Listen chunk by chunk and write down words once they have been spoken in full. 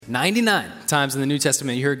99 times in the New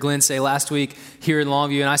Testament. You heard Glenn say last week here in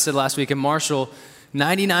Longview, and I said last week in Marshall,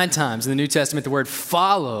 99 times in the New Testament the word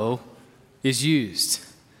follow is used.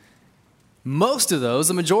 Most of those,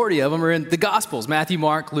 the majority of them, are in the Gospels, Matthew,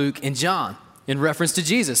 Mark, Luke, and John, in reference to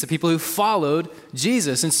Jesus, the people who followed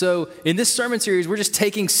Jesus. And so in this sermon series, we're just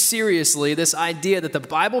taking seriously this idea that the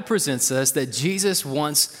Bible presents us that Jesus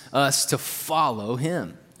wants us to follow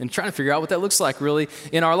him and trying to figure out what that looks like really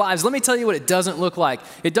in our lives. Let me tell you what it doesn't look like.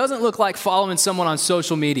 It doesn't look like following someone on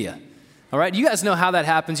social media. All right, you guys know how that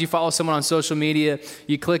happens. You follow someone on social media,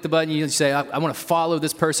 you click the button, you say, I want to follow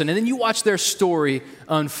this person, and then you watch their story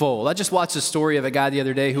unfold. I just watched a story of a guy the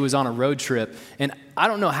other day who was on a road trip, and I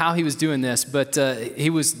don't know how he was doing this, but he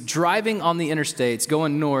was driving on the interstates,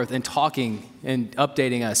 going north and talking and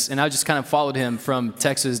updating us, and I just kind of followed him from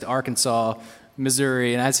Texas to Arkansas,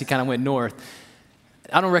 Missouri, and as he kind of went north.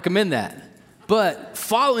 I don't recommend that. But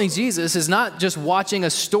following Jesus is not just watching a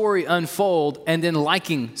story unfold and then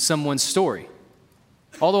liking someone's story.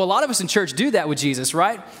 Although a lot of us in church do that with Jesus,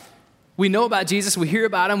 right? We know about Jesus, we hear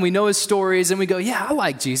about him, we know his stories, and we go, yeah, I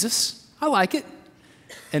like Jesus. I like it.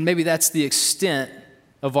 And maybe that's the extent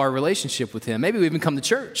of our relationship with him. Maybe we even come to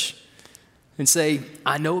church and say,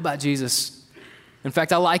 I know about Jesus. In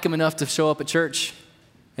fact, I like him enough to show up at church.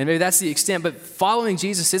 And maybe that's the extent, but following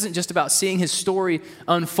Jesus isn't just about seeing his story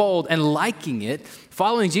unfold and liking it.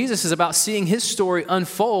 Following Jesus is about seeing his story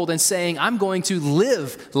unfold and saying, I'm going to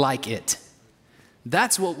live like it.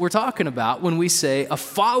 That's what we're talking about when we say a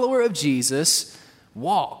follower of Jesus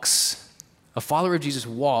walks. A follower of Jesus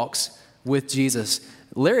walks with Jesus.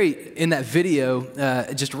 Larry, in that video,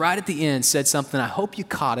 just right at the end, said something. I hope you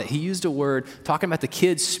caught it. He used a word talking about the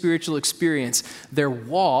kids' spiritual experience, their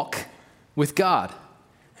walk with God.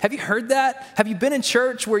 Have you heard that? Have you been in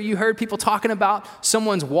church where you heard people talking about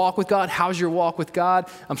someone's walk with God? How's your walk with God?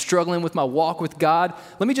 I'm struggling with my walk with God.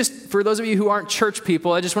 Let me just, for those of you who aren't church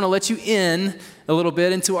people, I just want to let you in a little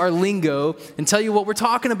bit into our lingo and tell you what we're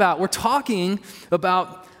talking about. We're talking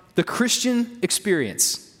about the Christian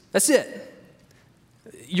experience. That's it.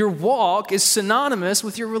 Your walk is synonymous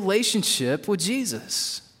with your relationship with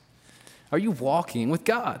Jesus. Are you walking with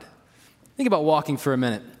God? Think about walking for a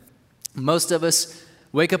minute. Most of us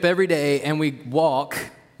wake up every day and we walk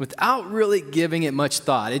without really giving it much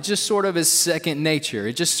thought. It just sort of is second nature.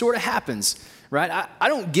 It just sort of happens, right? I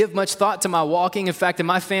don't give much thought to my walking. In fact, in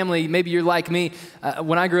my family, maybe you're like me.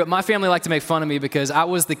 When I grew up, my family liked to make fun of me because I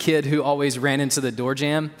was the kid who always ran into the door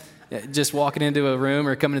jamb, just walking into a room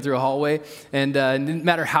or coming through a hallway. And it didn't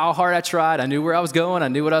matter how hard I tried. I knew where I was going. I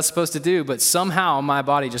knew what I was supposed to do. But somehow my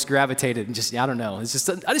body just gravitated and just, I don't know. It's just,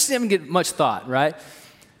 I just didn't give much thought, right?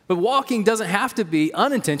 But walking doesn't have to be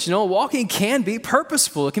unintentional. Walking can be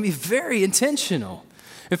purposeful. It can be very intentional.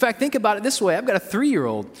 In fact, think about it this way. I've got a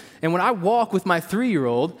 3-year-old, and when I walk with my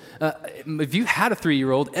 3-year-old, if you had a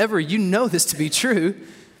 3-year-old ever, you know this to be true.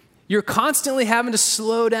 You're constantly having to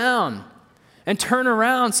slow down and turn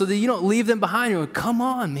around so that you don't leave them behind. You're like, come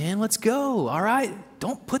on, man, let's go, all right?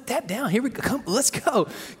 Don't put that down. Here we go. Come, let's go.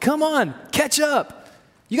 Come on, catch up.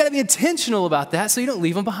 You got to be intentional about that so you don't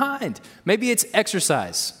leave them behind. Maybe it's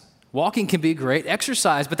exercise. Walking can be great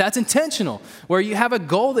exercise, but that's intentional, where you have a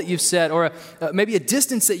goal that you've set or maybe a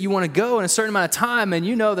distance that you want to go in a certain amount of time, and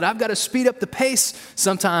you know that I've got to speed up the pace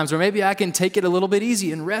sometimes, or maybe I can take it a little bit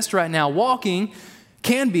easy and rest right now. Walking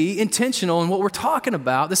can be intentional, and what we're talking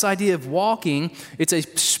about, this idea of walking, it's a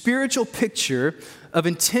spiritual picture of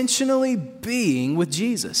intentionally being with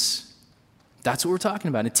Jesus. That's what we're talking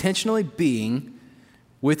about, intentionally being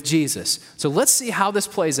with Jesus. So let's see how this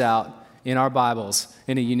plays out in our Bibles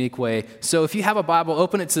in a unique way. So if you have a Bible,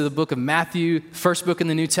 open it to the book of Matthew, first book in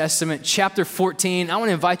the New Testament, chapter 14. I want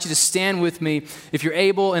to invite you to stand with me, if you're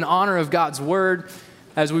able, in honor of God's word,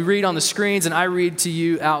 as we read on the screens and I read to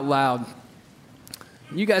you out loud.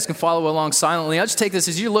 You guys can follow along silently. I'll just take this,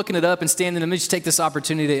 as you're looking it up and standing, let me just take this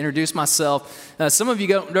opportunity to introduce myself. Some of you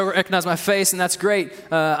don't recognize my face, and that's great.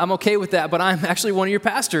 I'm okay with that, but I'm actually one of your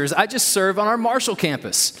pastors. I just serve on our Marshall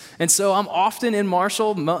campus, and so I'm often in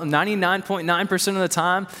Marshall 99.9% of the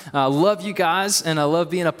time. I love you guys, and I love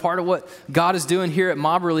being a part of what God is doing here at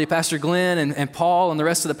Moberly. Pastor Glenn and Paul and the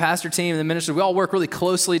rest of the pastor team and the ministry, we all work really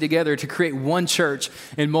closely together to create one church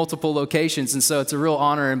in multiple locations, and so it's a real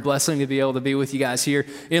honor and blessing to be able to be with you guys here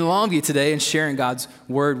in Longview today and sharing God's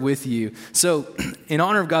word with you. So in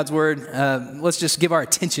honor of God's word, let's just give our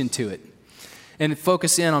attention to it and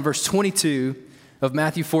focus in on verse 22 of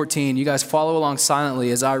Matthew 14. You guys follow along silently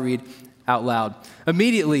as I read out loud.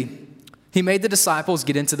 Immediately, he made the disciples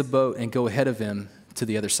get into the boat and go ahead of him to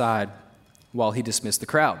the other side while he dismissed the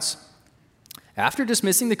crowds. After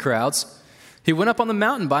dismissing the crowds, he went up on the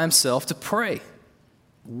mountain by himself to pray.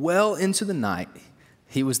 Well into the night,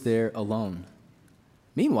 he was there alone.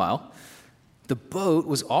 Meanwhile, the boat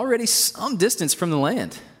was already some distance from the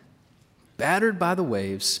land, battered by the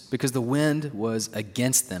waves because the wind was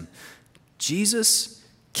against them. Jesus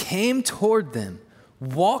came toward them,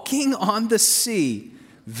 walking on the sea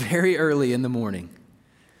very early in the morning.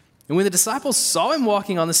 And when the disciples saw him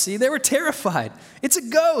walking on the sea, they were terrified. "It's a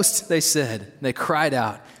ghost," they said. They cried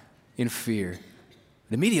out in fear.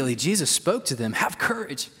 And immediately Jesus spoke to them, "Have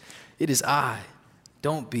courage. It is I.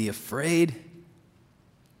 Don't be afraid."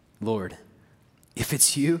 "Lord, if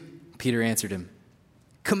it's you," Peter answered him,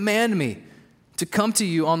 "command me to come to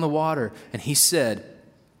you on the water." And he said,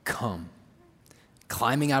 "Come."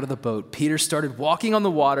 Climbing out of the boat, Peter started walking on the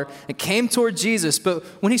water and came toward Jesus. But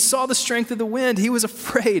when he saw the strength of the wind, he was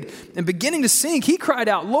afraid. And beginning to sink, he cried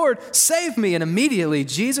out, "Lord, save me." And immediately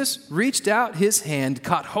Jesus reached out his hand,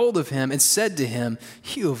 caught hold of him, and said to him,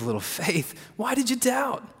 "You of little faith, why did you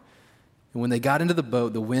doubt?" And when they got into the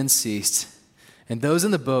boat, the wind ceased. And those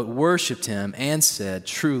in the boat worshiped him and said,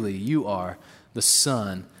 "Truly, you are the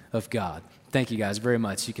Son of God." Thank you guys very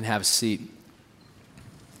much. You can have a seat.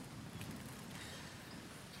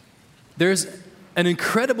 There's an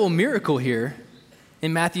incredible miracle here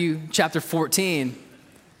in Matthew chapter 14,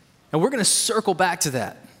 and we're going to circle back to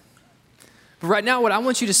that. But right now, what I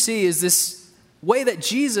want you to see is this way that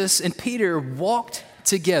Jesus and Peter walked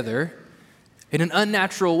together in an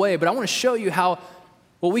unnatural way. But I want to show you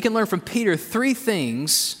what we can learn from Peter, 3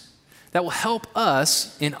 things that will help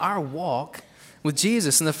us in our walk with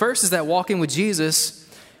Jesus. And the first is that walking with Jesus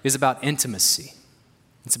is about intimacy.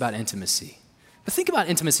 It's about intimacy. But think about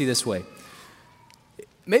intimacy this way.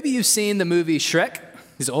 Maybe you've seen the movie Shrek.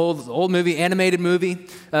 It's an old movie, animated movie.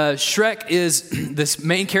 Shrek is this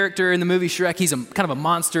main character in the movie Shrek. He's kind of a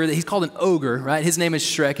monster. He's called an ogre, right? His name is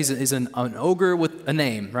Shrek. He's an ogre with a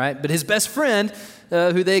name, right? But his best friend,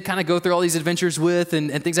 who they kind of go through all these adventures with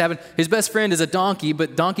and things happen, his best friend is a donkey,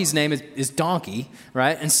 but Donkey's name is Donkey,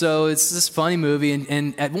 right? And so it's this funny movie.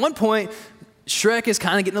 And at one point, Shrek is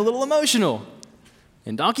kind of getting a little emotional.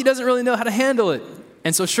 And Donkey doesn't really know how to handle it.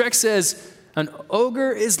 And so Shrek says, "An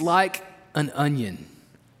ogre is like an onion."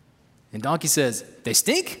 And Donkey says, "They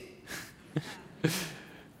stink?"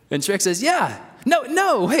 And Shrek says, "Yeah.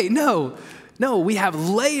 No, we have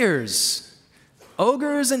layers.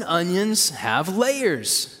 Ogres and onions have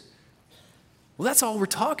layers." Well, that's all we're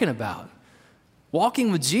talking about.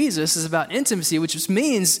 Walking with Jesus is about intimacy, which just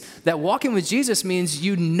means that walking with Jesus means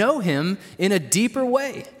you know him in a deeper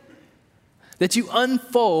way. That you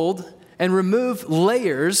unfold and remove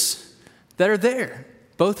layers that are there,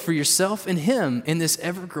 both for yourself and him in this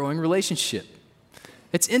ever-growing relationship.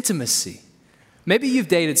 It's intimacy. Maybe you've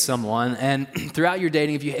dated someone, and throughout your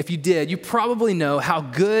dating, if you did, you probably know how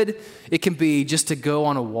good it can be just to go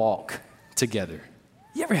on a walk together.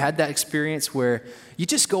 You ever had that experience where you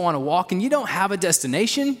just go on a walk and you don't have a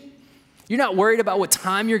destination? You're not worried about what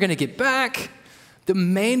time you're going to get back. The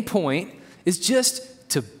main point is just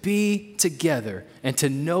to be together and to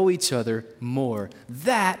know each other more.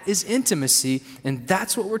 That is intimacy, and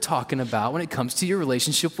that's what we're talking about when it comes to your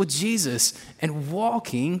relationship with Jesus and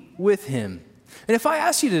walking with him. And if I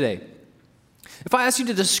ask you today, if I ask you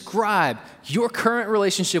to describe your current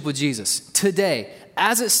relationship with Jesus today,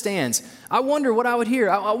 as it stands, I wonder what I would hear.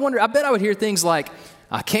 I bet I would hear things like,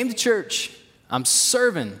 "I came to church, I'm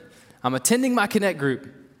serving, I'm attending my Connect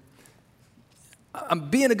group, I'm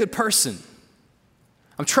being a good person,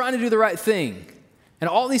 I'm trying to do the right thing." And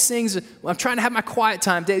all these things, I'm trying to have my quiet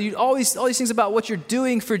time. All these things about what you're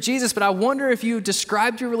doing for Jesus. But I wonder if you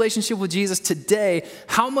described your relationship with Jesus today,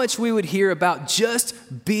 how much we would hear about just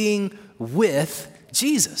being with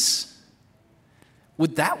Jesus.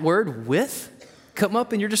 Would that word "with" come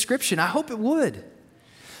up in your description? I hope it would.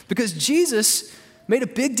 Because Jesus made a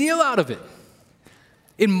big deal out of it.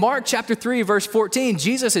 In Mark chapter 3, verse 14,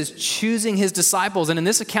 Jesus is choosing his disciples. And in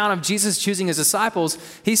this account of Jesus choosing his disciples,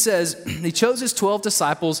 he says he chose his 12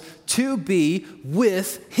 disciples to be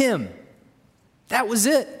with him. That was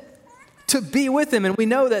it, to be with him. And we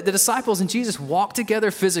know that the disciples and Jesus walked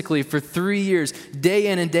together physically for 3 years, day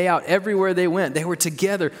in and day out, everywhere they went. They were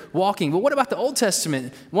together walking. But what about the Old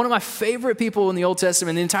Testament? One of my favorite people in the Old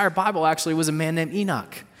Testament, the entire Bible actually, was a man named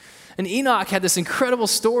Enoch. And Enoch had this incredible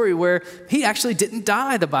story where he actually didn't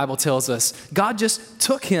die, the Bible tells us. God just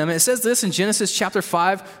took him. And it says this in Genesis chapter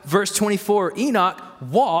 5, verse 24. Enoch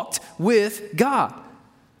walked with God.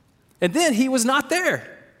 And then he was not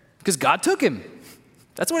there because God took him.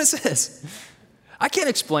 That's what it says. I can't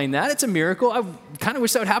explain that. It's a miracle. I kind of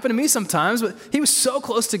wish that would happen to me sometimes, but he was so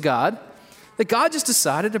close to God that God just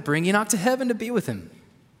decided to bring Enoch to heaven to be with him.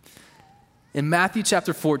 In Matthew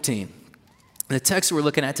chapter 14, The text we're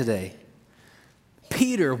looking at today,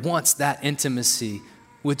 Peter wants that intimacy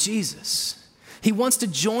with Jesus. He wants to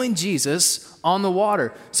join Jesus on the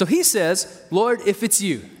water. So he says, Lord, if it's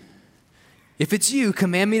you,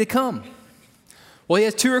 command me to come. Well, he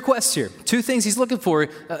has two requests here, two things he's looking for.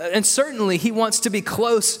 And certainly he wants to be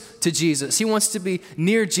close to Jesus. He wants to be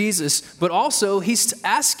near Jesus, but also he's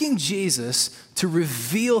asking Jesus to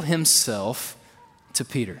reveal himself to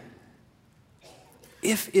Peter.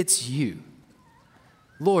 If it's you,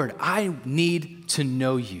 Lord, I need to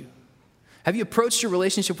know you. Have you approached your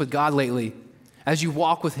relationship with God lately as you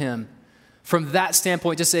walk with him from that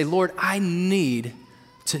standpoint to say, Lord, I need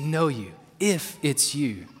to know you if it's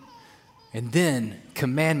you. And then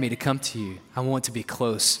command me to come to you. I want to be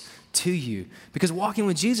close to you. Because walking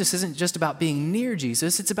with Jesus isn't just about being near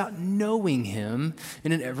Jesus, it's about knowing him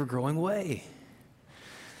in an ever-growing way.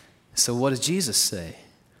 So what does Jesus say?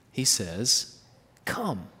 He says,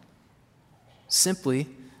 come. Simply,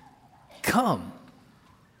 come.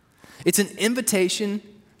 It's an invitation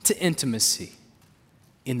to intimacy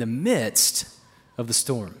in the midst of the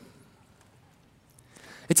storm.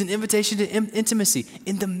 It's an invitation to intimacy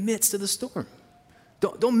in the midst of the storm.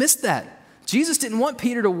 Don't miss that. Jesus didn't want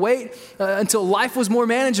Peter to wait until life was more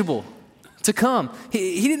manageable to come.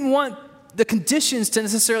 He didn't want the conditions to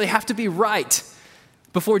necessarily have to be right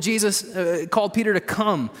before Jesus called Peter to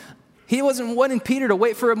come. He wasn't wanting Peter to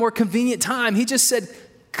wait for a more convenient time. He just said,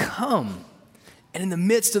 come. And in the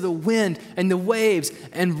midst of the wind and the waves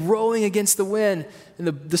and rowing against the wind and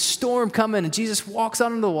the storm coming, and Jesus walks out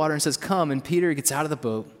into the water and says, come. And Peter gets out of the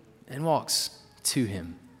boat and walks to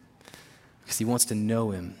him because he wants to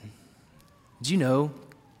know him. Do you know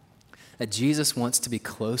that Jesus wants to be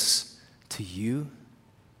close to you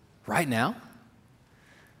right now?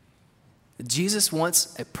 Jesus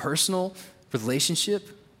wants a personal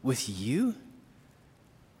relationship with you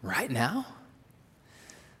right now?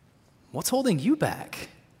 What's holding you back?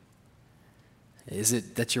 Is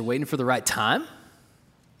it that you're waiting for the right time?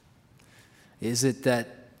 Is it that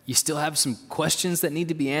you still have some questions that need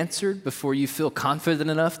to be answered before you feel confident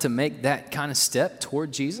enough to make that kind of step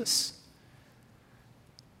toward Jesus?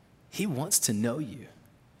 He wants to know you.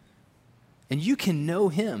 And you can know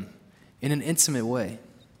him in an intimate way.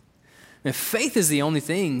 And faith is the only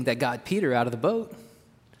thing that got Peter out of the boat.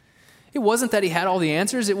 It wasn't that he had all the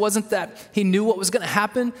answers. It wasn't that he knew what was going to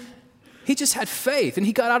happen. He just had faith, and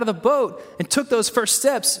he got out of the boat and took those first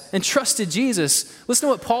steps and trusted Jesus. Listen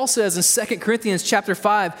to what Paul says in 2 Corinthians chapter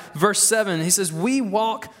 5, verse 7. He says, we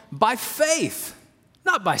walk by faith,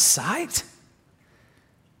 not by sight.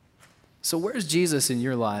 So where's Jesus in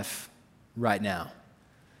your life right now?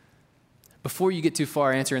 Before you get too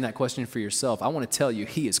far answering that question for yourself, I want to tell you,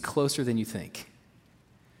 he is closer than you think.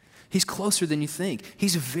 He's closer than you think.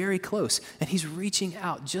 He's very close. And he's reaching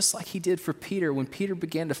out just like he did for Peter when Peter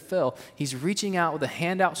began to fail. He's reaching out with a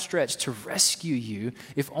hand outstretched to rescue you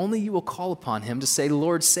if only you will call upon him to say,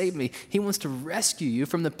 Lord, save me. He wants to rescue you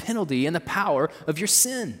from the penalty and the power of your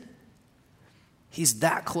sin. He's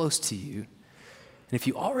that close to you. And if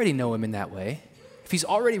you already know him in that way, if he's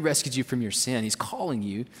already rescued you from your sin, he's calling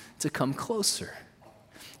you to come closer,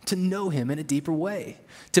 to know him in a deeper way,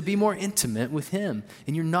 to be more intimate with him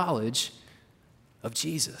in your knowledge of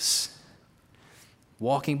Jesus.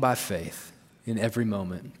 Walking by faith in every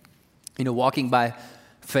moment. You know, walking by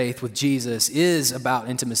faith with Jesus is about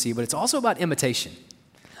intimacy, but it's also about imitation.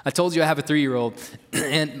 I told you I have a 3-year-old,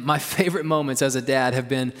 and my favorite moments as a dad have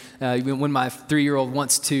been when my 3-year-old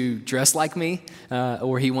wants to dress like me,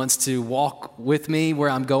 or he wants to walk with me where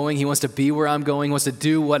I'm going. He wants to be where I'm going. He wants to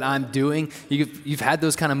do what I'm doing. You've had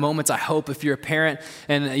those kind of moments, I hope, if you're a parent.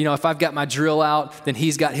 And, you know, if I've got my drill out, then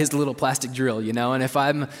he's got his little plastic drill, you know. And if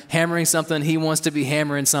I'm hammering something, he wants to be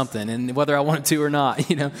hammering something, and whether I want to or not,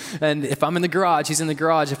 you know. And if I'm in the garage, he's in the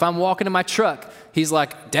garage. If I'm walking in my truck, he's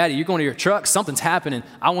like, Daddy, you're going to your truck? Something's happening.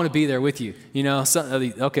 I want to be there with you. You know,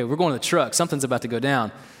 okay, we're going to the truck. Something's about to go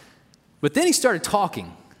down. But then he started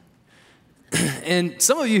talking. And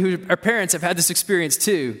some of you who are parents have had this experience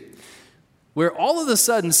too, where all of a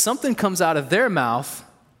sudden something comes out of their mouth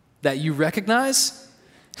that you recognize,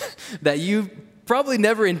 that you probably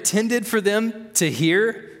never intended for them to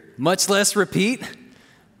hear, much less repeat,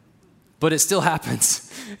 but it still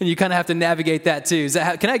happens. And you kind of have to navigate that too.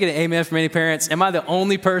 Can I get an amen from any parents? Am I the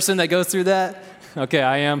only person that goes through that? Okay,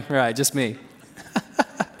 I am. Right, just me.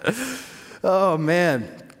 Oh, man.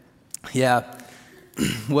 Yeah.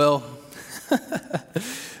 Well,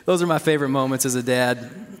 those are my favorite moments as a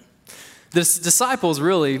dad. The disciples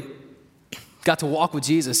really got to walk with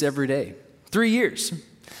Jesus every day. 3 years.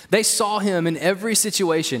 They saw him in every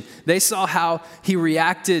situation. They saw how he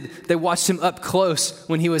reacted. They watched him up close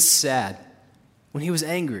when he was sad. when he was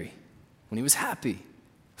angry, when he was happy,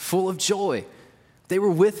 full of joy. They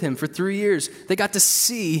were with him for 3 years. They got to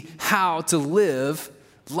see how to live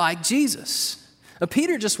like Jesus.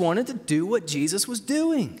 Peter just wanted to do what Jesus was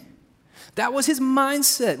doing. That was his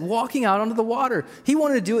mindset, walking out onto the water. He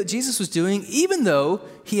wanted to do what Jesus was doing, even though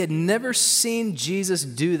he had never seen Jesus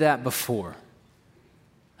do that before.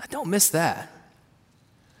 I don't miss that.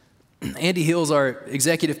 Andy Hill's our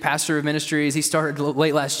executive pastor of ministries. He started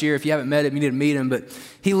late last year. If you haven't met him, you need to meet him. But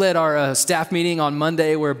he led our staff meeting on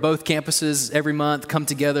Monday, where both campuses every month come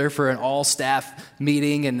together for an all-staff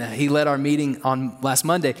meeting. And he led our meeting on last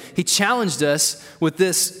Monday. He challenged us with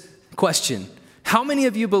this question: how many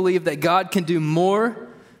of you believe that God can do more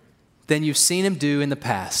than you've seen him do in the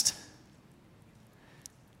past?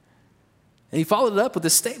 And he followed it up with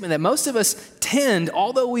this statement that most of us tend,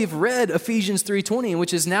 although we've read Ephesians 3:20,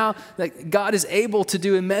 which is now that God is able to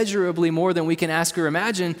do immeasurably more than we can ask or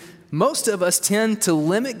imagine, most of us tend to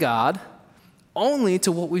limit God only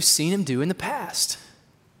to what we've seen him do in the past.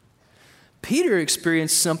 Peter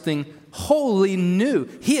experienced something wholly new.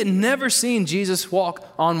 He had never seen Jesus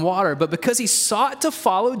walk on water, but because he sought to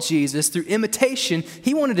follow Jesus through imitation,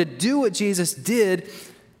 he wanted to do what Jesus did.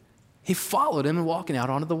 He followed him and walking out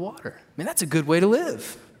onto the water. I mean, that's a good way to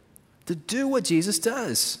live, to do what Jesus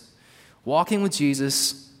does. Walking with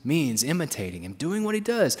Jesus means imitating him, doing what he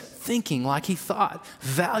does, thinking like he thought,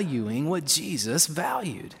 valuing what Jesus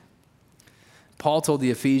valued. Paul told the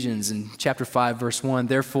Ephesians in chapter 5, verse 1,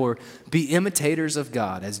 "Therefore, be imitators of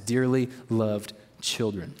God as dearly loved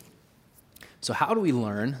children." So how do we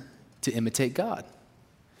learn to imitate God?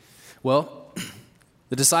 Well,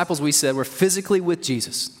 the disciples, we said, were physically with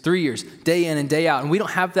Jesus 3 years, day in and day out. And we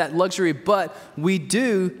don't have that luxury, but we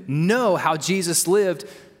do know how Jesus lived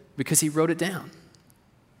because he wrote it down.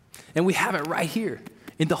 And we have it right here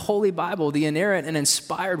in the Holy Bible, the inerrant and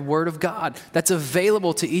inspired Word of God that's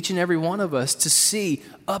available to each and every one of us to see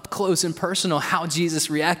up close and personal how Jesus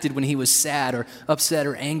reacted when he was sad or upset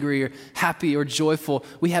or angry or happy or joyful.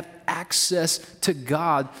 We have access to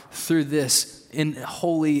God through this in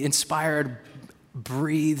holy, inspired,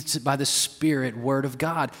 breathed by the Spirit Word of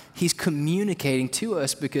God. He's communicating to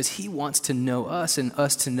us because he wants to know us and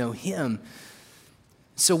us to know him.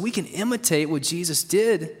 So we can imitate what Jesus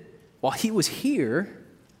did while he was here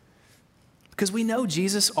because we know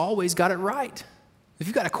Jesus always got it right. If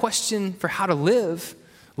you've got a question for how to live,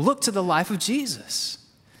 look to the life of Jesus.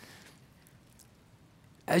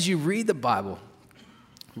 As you read the Bible,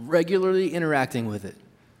 regularly interacting with it,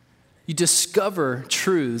 you discover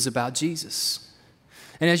truths about Jesus.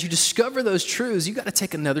 And as you discover those truths, you've got to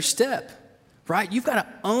take another step, right? You've got to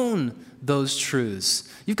own those truths.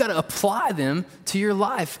 You've got to apply them to your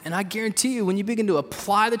life. And I guarantee you, when you begin to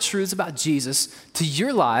apply the truths about Jesus to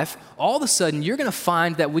your life, all of a sudden you're going to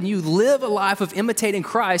find that when you live a life of imitating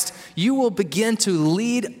Christ, you will begin to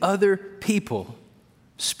lead other people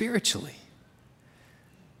spiritually.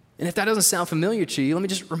 And if that doesn't sound familiar to you, let me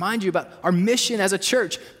just remind you about our mission as a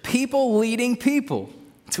church: people leading people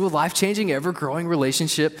to a life-changing, ever-growing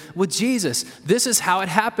relationship with Jesus. This is how it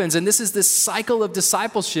happens, and this is this cycle of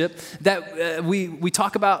discipleship that we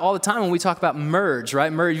talk about all the time when we talk about merge,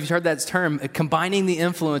 right? Merge, you've heard that term, combining the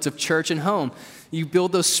influence of church and home. You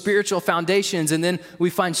build those spiritual foundations, and then we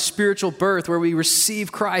find spiritual birth where we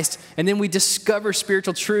receive Christ, and then we discover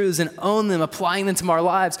spiritual truths and own them, applying them to our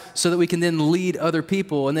lives so that we can then lead other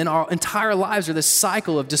people. And then our entire lives are this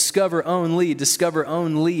cycle of discover, own,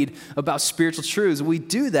 lead about spiritual truths. We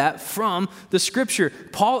do that from the Scripture.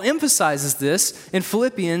 Paul emphasizes this in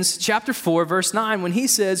Philippians chapter 4, verse 9, when he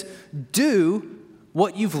says, "Do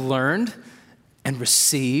what you've learned and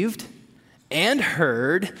received and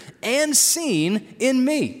heard and seen in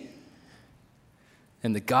me,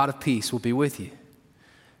 and the God of peace will be with you."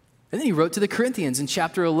 And then he wrote to the Corinthians in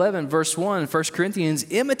chapter 11, verse 1, 1 Corinthians,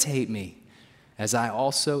 "Imitate me as I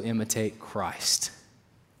also imitate Christ."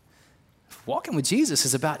 Walking with Jesus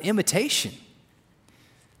is about imitation.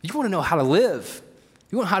 You want to know how to live.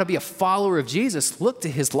 You want to know how to be a follower of Jesus. Look to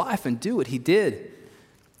his life and do what he did.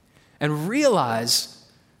 And realize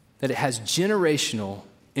that it has generational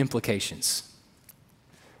implications.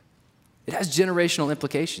 It has generational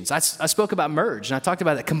implications. I spoke about merge, and I talked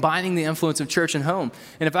about it, combining the influence of church and home.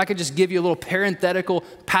 And if I could just give you a little parenthetical,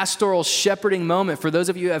 pastoral shepherding moment for those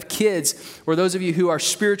of you who have kids, or those of you who are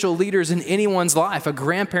spiritual leaders in anyone's life, a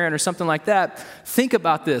grandparent or something like that, think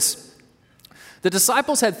about this. The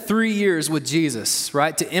disciples had 3 years with Jesus,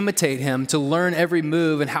 right, to imitate him, to learn every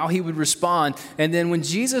move and how he would respond. And then when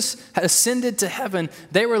Jesus had ascended to heaven,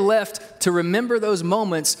 they were left to remember those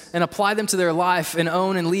moments and apply them to their life and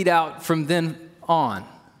own and lead out from then on.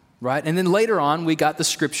 right? And then later on, we got the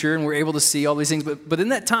scripture and we're able to see all these things. But in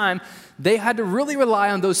that time, they had to really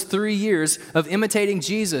rely on those 3 years of imitating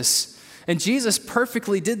Jesus. And Jesus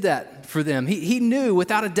perfectly did that for them. He knew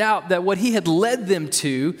without a doubt that what he had led them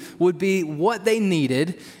to would be what they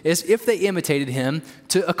needed is if they imitated him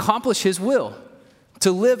to accomplish his will,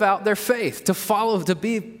 to live out their faith, to follow, to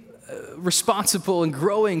be responsible and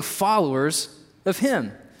growing followers of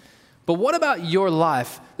him. But what about your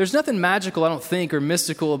life? There's nothing magical, I don't think, or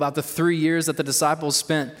mystical about the 3 years that the disciples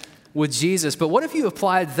spent with Jesus. But what if you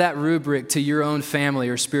applied that rubric to your own family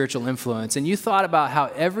or spiritual influence, and you thought about how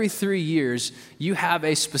every 3 years you have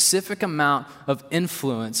a specific amount of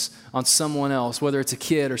influence on someone else, whether it's a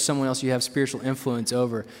kid or someone else you have spiritual influence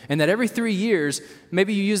over, and that every 3 years,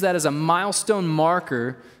 maybe you use that as a milestone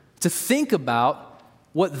marker to think about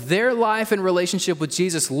what their life and relationship with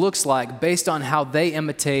Jesus looks like based on how they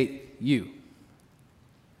imitate you.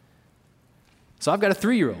 So I've got a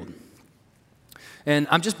 3-year-old, and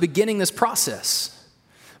I'm just beginning this process.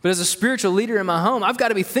 But as a spiritual leader in my home, I've got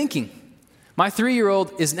to be thinking. My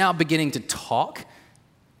 3-year-old is now beginning to talk.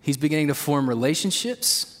 He's beginning to form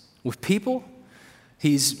relationships with people.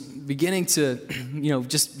 He's beginning to,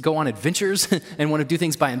 just go on adventures and want to do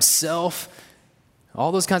things by himself.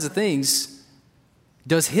 All those kinds of things.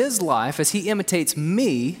 Does his life, as he imitates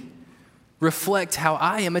me, reflect how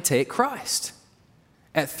I imitate Christ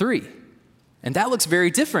at 3? And that looks very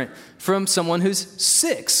different from someone who's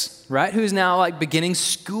 6, right? Who's now beginning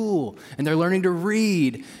school, and they're learning to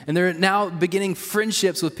read, and they're now beginning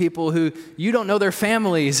friendships with people who you don't know their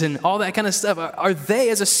families and all that kind of stuff. Are they,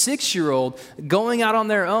 as a 6-year-old, going out on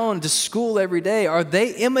their own to school every day? Are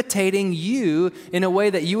they imitating you in a way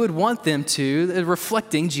that you would want them to,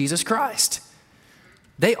 reflecting Jesus Christ?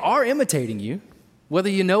 They are imitating you, whether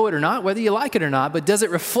you know it or not, whether you like it or not, but does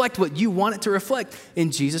it reflect what you want it to reflect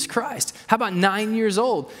in Jesus Christ? How about 9 years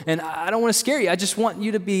old? And I don't want to scare you. I just want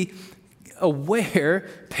you to be aware,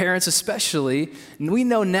 parents especially. And we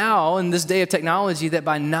know now in this day of technology that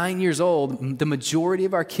by 9 years old, the majority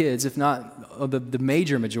of our kids, if not the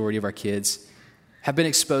major majority of our kids, have been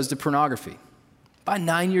exposed to pornography. By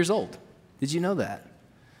 9 years old. Did you know that?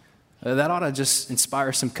 That ought to just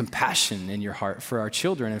inspire some compassion in your heart for our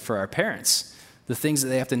children and for our parents. The things that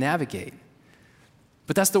they have to navigate.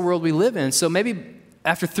 But that's the world we live in. So maybe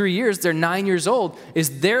after 3 years, they're 9 years old.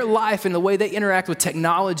 Is their life and the way they interact with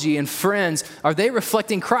technology and friends, are they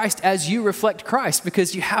reflecting Christ as you reflect Christ?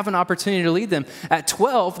 Because you have an opportunity to lead them. At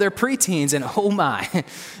 12, they're preteens, and oh my,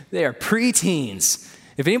 they are preteens.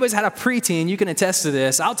 If anybody's had a preteen, you can attest to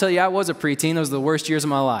this. I'll tell you, I was a preteen. Those were the worst years of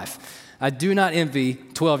my life. I do not envy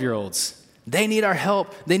 12-year-olds. They need our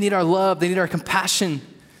help. They need our love. They need our compassion.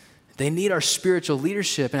 They need our spiritual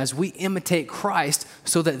leadership, and as we imitate Christ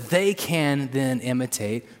so that they can then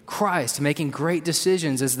imitate Christ, making great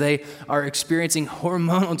decisions as they are experiencing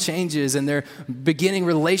hormonal changes and they're beginning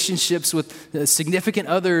relationships with significant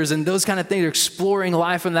others and those kind of things. They're exploring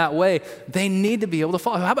life in that way. They need to be able to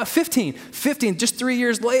follow. How about 15? 15, just 3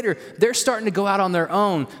 years later, they're starting to go out on their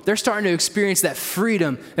own. They're starting to experience that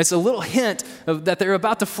freedom. It's a little hint of that they're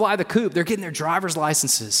about to fly the coop. They're getting their driver's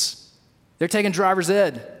licenses. They're taking driver's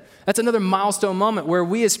ed. That's another milestone moment where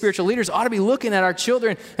we as spiritual leaders ought to be looking at our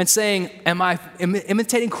children and saying, am I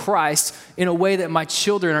imitating Christ in a way that my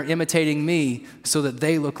children are imitating me so that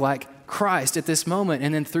they look like Christ at this moment?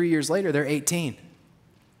 And then 3 years later, they're 18.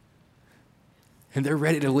 And they're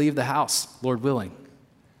ready to leave the house, Lord willing.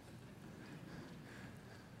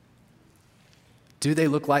 Do they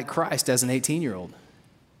look like Christ as an 18-year-old?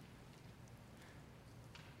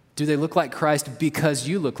 Do they look like Christ because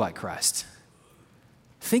you look like Christ?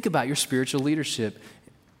 Think about your spiritual leadership.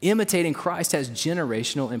 Imitating Christ has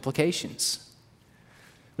generational implications.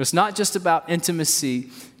 But it's not just about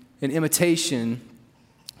intimacy and imitation.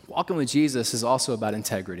 Walking with Jesus is also about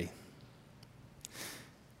integrity.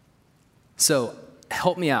 So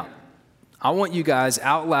help me out. I want you guys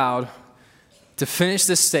out loud to finish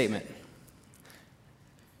this statement.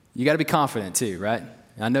 You got to be confident too, right?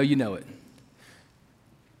 I know you know it.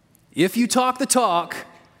 If you talk the talk,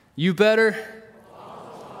 you better...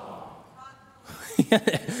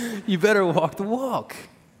 you better walk the walk.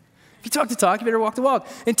 If you talk the talk, you better walk the walk.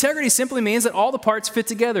 Integrity simply means that all the parts fit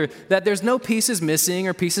together, that there's no pieces missing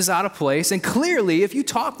or pieces out of place. And clearly, if you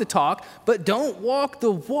talk the talk but don't walk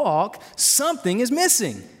the walk, something is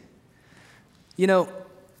missing. You know,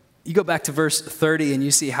 you go back to verse 30 and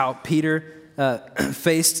you see how Peter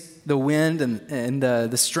faced the wind and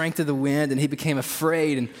the strength of the wind, and he became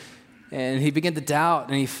afraid and he began to doubt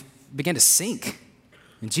and he began to sink.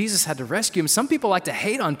 And Jesus had to rescue him. Some people like to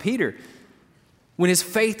hate on Peter when his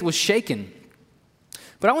faith was shaken.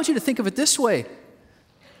 But I want you to think of it this way.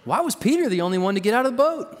 why was Peter the only one to get out of the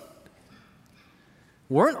boat?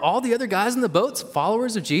 Weren't all the other guys in the boat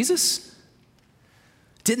followers of Jesus?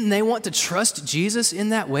 Didn't they want to trust Jesus in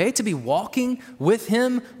that way, to be walking with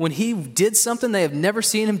him when he did something they have never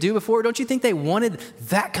seen him do before? Don't you think they wanted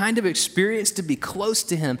that kind of experience, to be close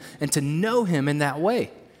to him and to know him in that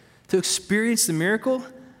way? To experience the miracle?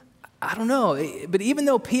 I don't know. But even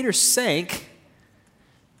though Peter sank,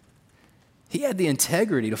 he had the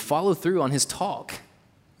integrity to follow through on his talk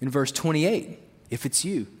in verse 28. If it's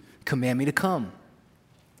you, command me to come.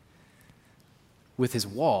 With his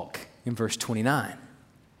walk in verse 29.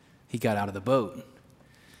 He got out of the boat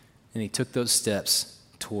and he took those steps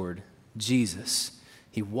toward Jesus.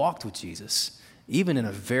 He walked with Jesus, even in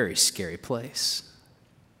a very scary place.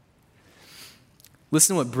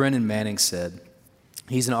 Listen to what Brennan Manning said.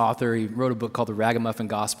 He's an author. He wrote a book called The Ragamuffin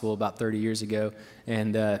Gospel about 30 years ago.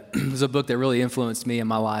 And it was a book that really influenced me in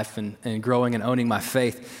my life and growing and owning my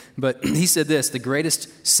faith. But he said this: the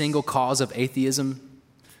greatest single cause of atheism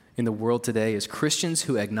in the world today is Christians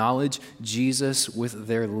who acknowledge Jesus with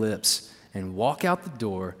their lips and walk out the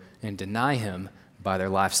door and deny him by their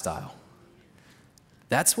lifestyle.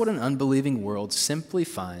 That's what an unbelieving world simply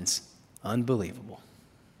finds unbelievable.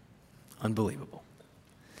 Unbelievable.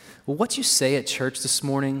 Will what you say at church this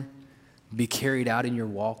morning be carried out in your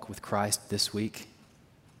walk with Christ this week?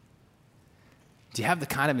 Do you have the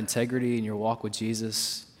kind of integrity in your walk with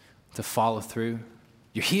Jesus to follow through?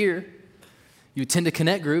 You're here. You attend a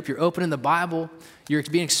connect group, you're opening the Bible, you're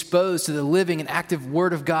being exposed to the living and active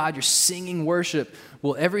Word of God, you're singing worship.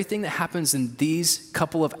 Will everything that happens in these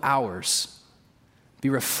couple of hours be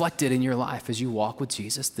reflected in your life as you walk with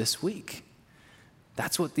Jesus this week?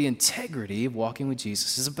 That's what the integrity of walking with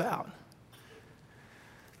Jesus is about.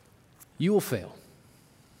 You will fail.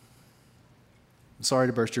 I'm sorry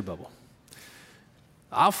to burst your bubble.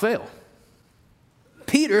 I'll fail.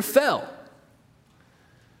 Peter fell.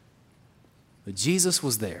 But Jesus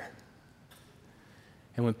was there.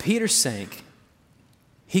 And when Peter sank,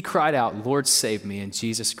 he cried out, "Lord, save me," and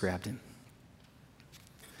Jesus grabbed him.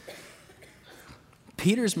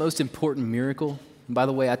 Peter's most important miracle, and by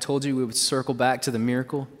the way, I told you we would circle back to the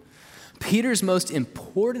miracle. Peter's most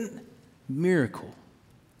important miracle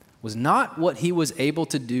was not what he was able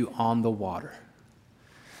to do on the water,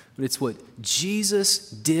 but it's what Jesus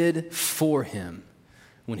did for him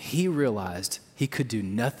when he realized he could do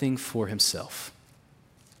nothing for himself.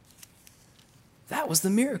 That was the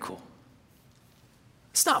miracle.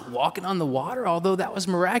 It's not walking on the water, although that was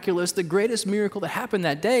miraculous. The greatest miracle that happened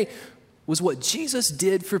that day was what Jesus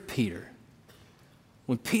did for Peter.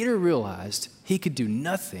 When Peter realized he could do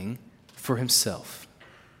nothing for himself.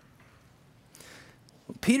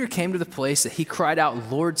 When Peter came to the place that he cried out,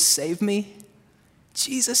 "Lord, save me,"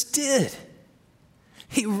 Jesus did.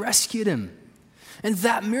 He rescued him. And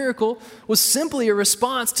that miracle was simply a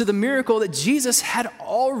response to the miracle that Jesus had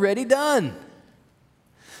already done.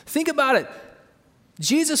 Think about it.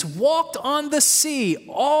 Jesus walked on the sea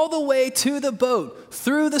all the way to the boat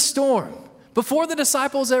through the storm before the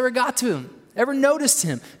disciples ever got to him, ever noticed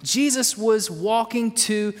him. Jesus was walking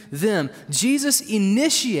to them. Jesus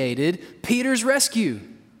initiated Peter's rescue.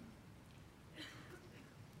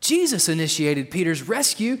 Jesus initiated Peter's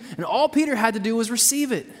rescue, and all Peter had to do was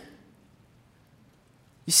receive it.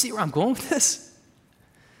 You see where I'm going with this?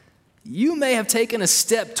 You may have taken a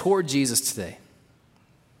step toward Jesus today.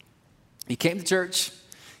 You came to church,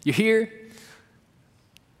 you're here.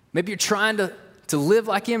 Maybe you're trying to live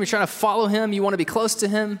like him, you're trying to follow him, you want to be close to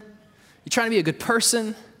him, you're trying to be a good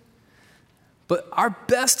person. But our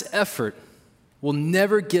best effort will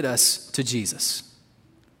never get us to Jesus.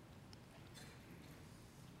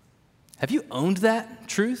 Have you owned that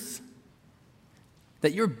truth?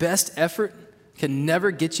 That your best effort can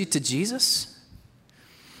never get you to Jesus?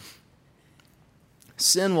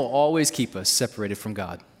 Sin will always keep us separated from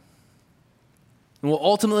God and will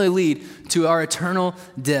ultimately lead to our eternal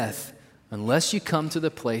death unless you come to the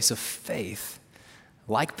place of faith,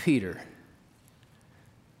 like Peter,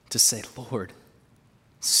 to say, "Lord,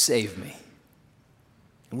 save me."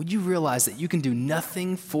 And would you realize that you can do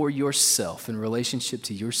nothing for yourself in relationship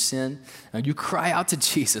to your sin? And you cry out to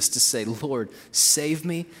Jesus to say, "Lord, save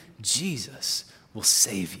me," Jesus will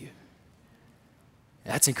save you.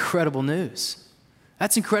 That's incredible news.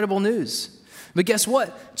 That's incredible news. But guess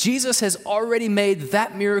what? Jesus has already made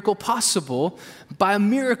that miracle possible by a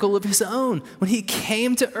miracle of his own. When he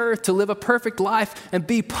came to earth to live a perfect life and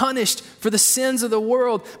be punished for the sins of the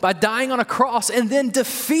world by dying on a cross and then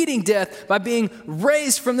defeating death by being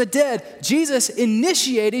raised from the dead, Jesus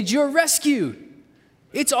initiated your rescue.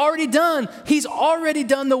 It's already done. He's already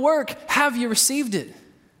done the work. Have you received it?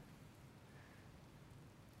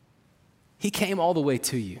 He came all the way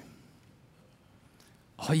to you.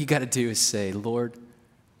 All you got to do is say, Lord,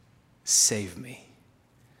 save me.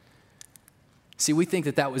 See, we think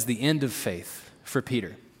that that was the end of faith for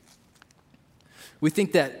Peter. We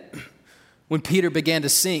think that when Peter began to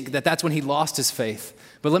sink, that's when he lost his faith.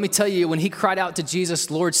 But let me tell you, when he cried out to Jesus,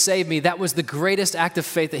 Lord, save me, that was the greatest act of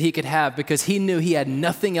faith that he could have because he knew he had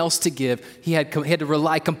nothing else to give. He had to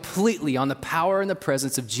rely completely on the power and the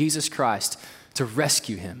presence of Jesus Christ to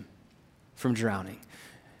rescue him from drowning.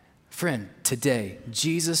 Friend, today,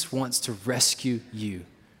 Jesus wants to rescue you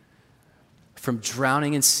from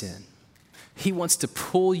drowning in sin. He wants to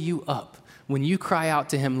pull you up. When you cry out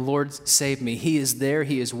to him, Lord, save me, he is there,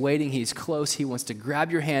 he is waiting, he is close. He wants to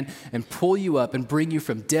grab your hand and pull you up and bring you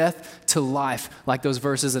from death to life, like those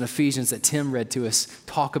verses in Ephesians that Tim read to us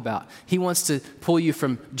talk about. He wants to pull you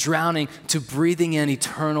from drowning to breathing in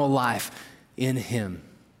eternal life in him.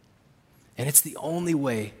 And it's the only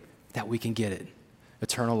way that we can get it,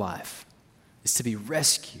 eternal life, is to be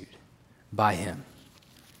rescued by him.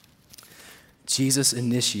 Jesus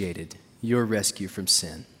initiated your rescue from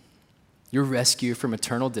sin. Your rescue from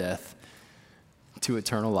eternal death to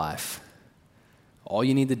eternal life. All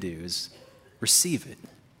you need to do is receive it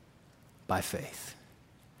by faith.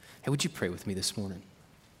 Hey, would you pray with me this morning?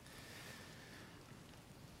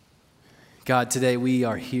 God, today we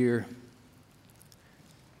are here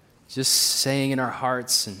just saying in our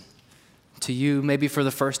hearts and to you, maybe for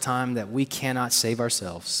the first time, that we cannot save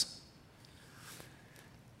ourselves.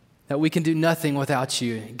 That we can do nothing without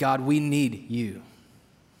you. God, we need you.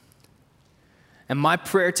 And my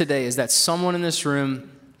prayer today is that someone in this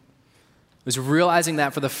room is realizing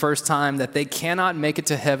that for the first time, that they cannot make it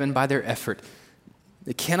to heaven by their effort.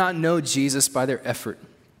 They cannot know Jesus by their effort.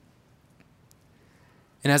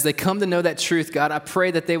 And as they come to know that truth, God, I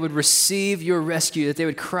pray that they would receive your rescue, that they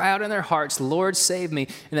would cry out in their hearts, Lord, save me,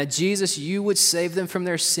 and that Jesus, you would save them from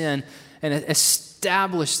their sin and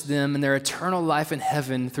establish them in their eternal life in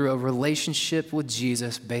heaven through a relationship with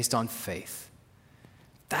Jesus based on faith.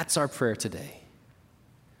 That's our prayer today.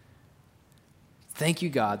 Thank you,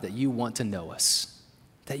 God, that you want to know us,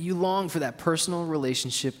 that you long for that personal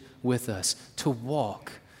relationship with us, to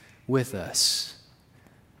walk with us.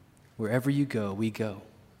 Wherever you go, we go.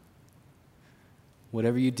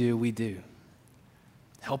 Whatever you do, we do.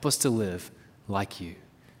 Help us to live like you.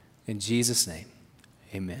 In Jesus' name,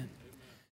 amen.